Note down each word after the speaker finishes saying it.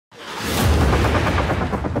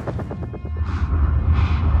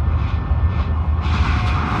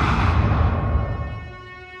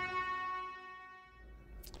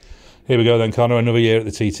Here we go then, Conor, another year at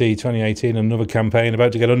the TT 2018, another campaign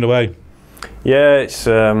about to get underway. Yeah, it's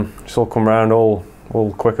all come round all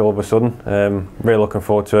quick all of a sudden. Really looking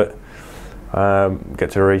forward to it.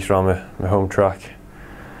 Get to race around my home track.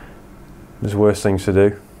 There's worse things to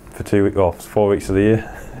do for 4 weeks of the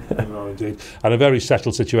year. No, indeed. And a very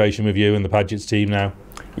settled situation with you and the Padgett's team now.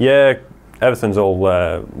 Yeah, everything's all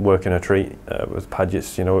working a treat with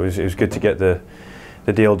Padgett's. You know, it was good to get the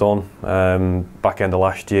deal done back end of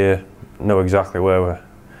last year. Know exactly where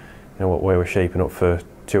we're shaping up for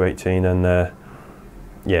 2018, and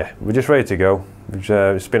yeah, we're just ready to go.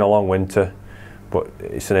 It's been a long winter, but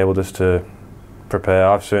it's enabled us to prepare.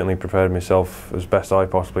 I've certainly prepared myself as best I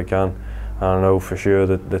possibly can, and I know for sure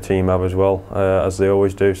that the team have as well, as they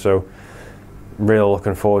always do. So really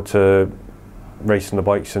looking forward to racing the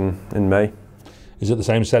bikes in May. Is it the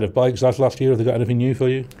same set of bikes as last year? Have they got anything new for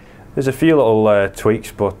you? There's a few little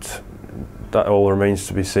tweaks, but that all remains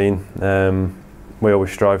to be seen. We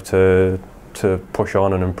always strive to push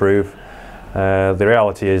on and improve. The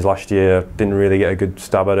reality is last year I didn't really get a good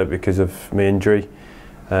stab at it because of my injury,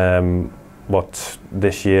 but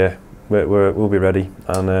this year we'll be ready,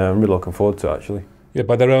 and I'm really looking forward to it actually. Yeah,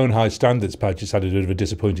 by their own high standards, Padgett's had a bit of a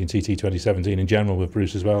disappointing TT 2017 in general with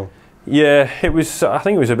Bruce as well. Yeah, it was. I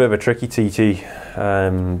think it was a bit of a tricky TT,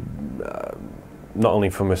 not only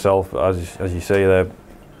for myself, but as you say,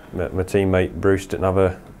 my teammate Bruce didn't have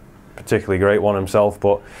a particularly great one himself,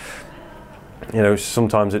 but you know,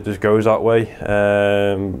 sometimes it just goes that way.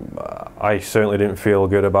 I certainly didn't feel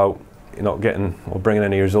good about not getting or bringing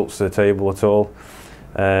any results to the table at all.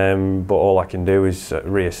 But all I can do is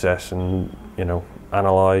reassess and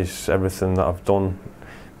analyse everything that I've done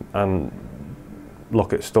and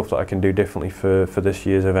look at stuff that I can do differently for this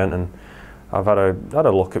year's event. And I've had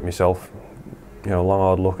a look at myself, a long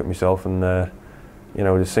hard look at myself, and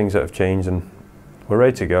there's things that have changed, and we're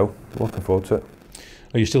ready to go. Looking forward to it.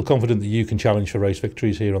 Are you still confident that you can challenge for race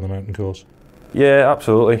victories here on the mountain course? Yeah,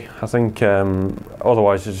 absolutely. I think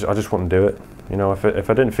otherwise I just wouldn't do it. If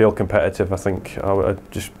I didn't feel competitive, I think I'd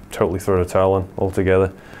just totally throw the towel in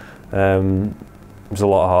altogether. There's a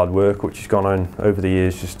lot of hard work which has gone on over the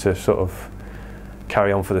years just to sort of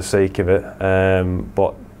carry on for the sake of it.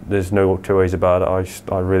 But there's no two ways about it.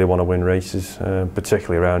 I really want to win races,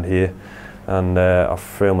 particularly around here, and I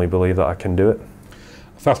firmly believe that I can do it.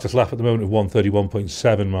 Fastest lap at the moment of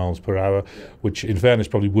 131.7 miles per hour, which in fairness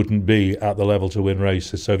probably wouldn't be at the level to win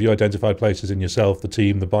races. So have you identified places in yourself, the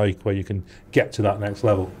team, the bike, where you can get to that next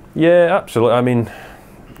level? Yeah, absolutely. I mean,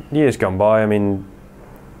 years gone by,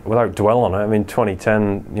 without dwelling on it,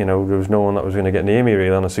 2010, there was no one that was going to get near me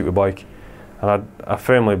really on a super bike. And I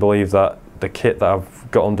firmly believe that the kit that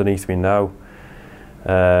I've got underneath me now,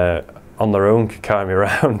 on their own, could carry me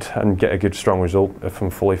around and get a good strong result if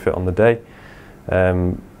I'm fully fit on the day.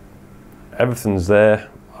 Everything's there.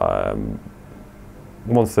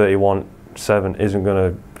 131.7 isn't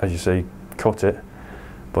going to, as you say, cut it,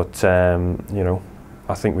 but I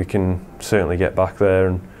think we can certainly get back there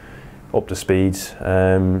and up to speeds.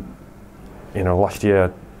 Last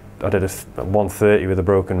year I did a 130 with a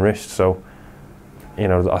broken wrist, so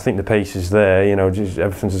I think the pace is there. Just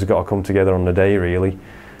everything's just got to come together on the day really.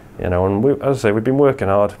 And as I say, we've been working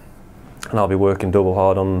hard, and I'll be working double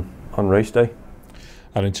hard on race day.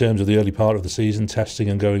 And in terms of the early part of the season, testing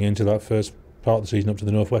and going into that first part of the season up to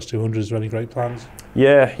the Northwest 200, is there any great plans?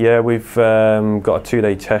 Yeah, we've got a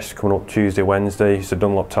 2-day test coming up Tuesday, Wednesday. It's a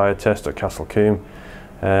Dunlop tyre test at Castle Coombe.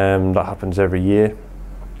 That happens every year.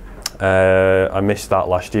 I missed that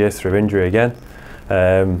last year through injury again.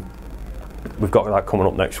 We've got that coming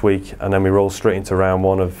up next week, and then we roll straight into round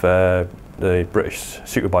one of the British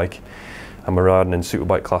Superbike, and we're riding in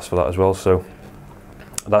Superbike class for that as well. So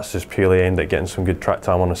that's just purely aimed at getting some good track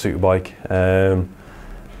time on a superbike.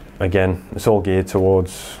 Again, it's all geared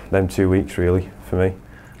towards them 2 weeks really for me.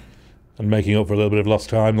 And making up for a little bit of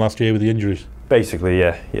lost time last year with the injuries? Basically,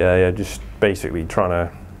 yeah. Just basically trying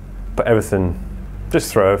to put everything,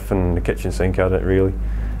 just throw everything in the kitchen sink at it really,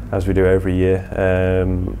 as we do every year.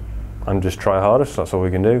 And just try hardest, that's all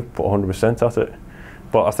we can do, put 100% at it.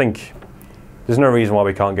 But I think there's no reason why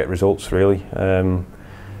we can't get results really.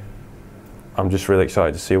 I'm just really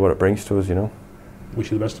excited to see what it brings to us,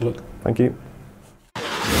 Wish you the best of luck. Thank you.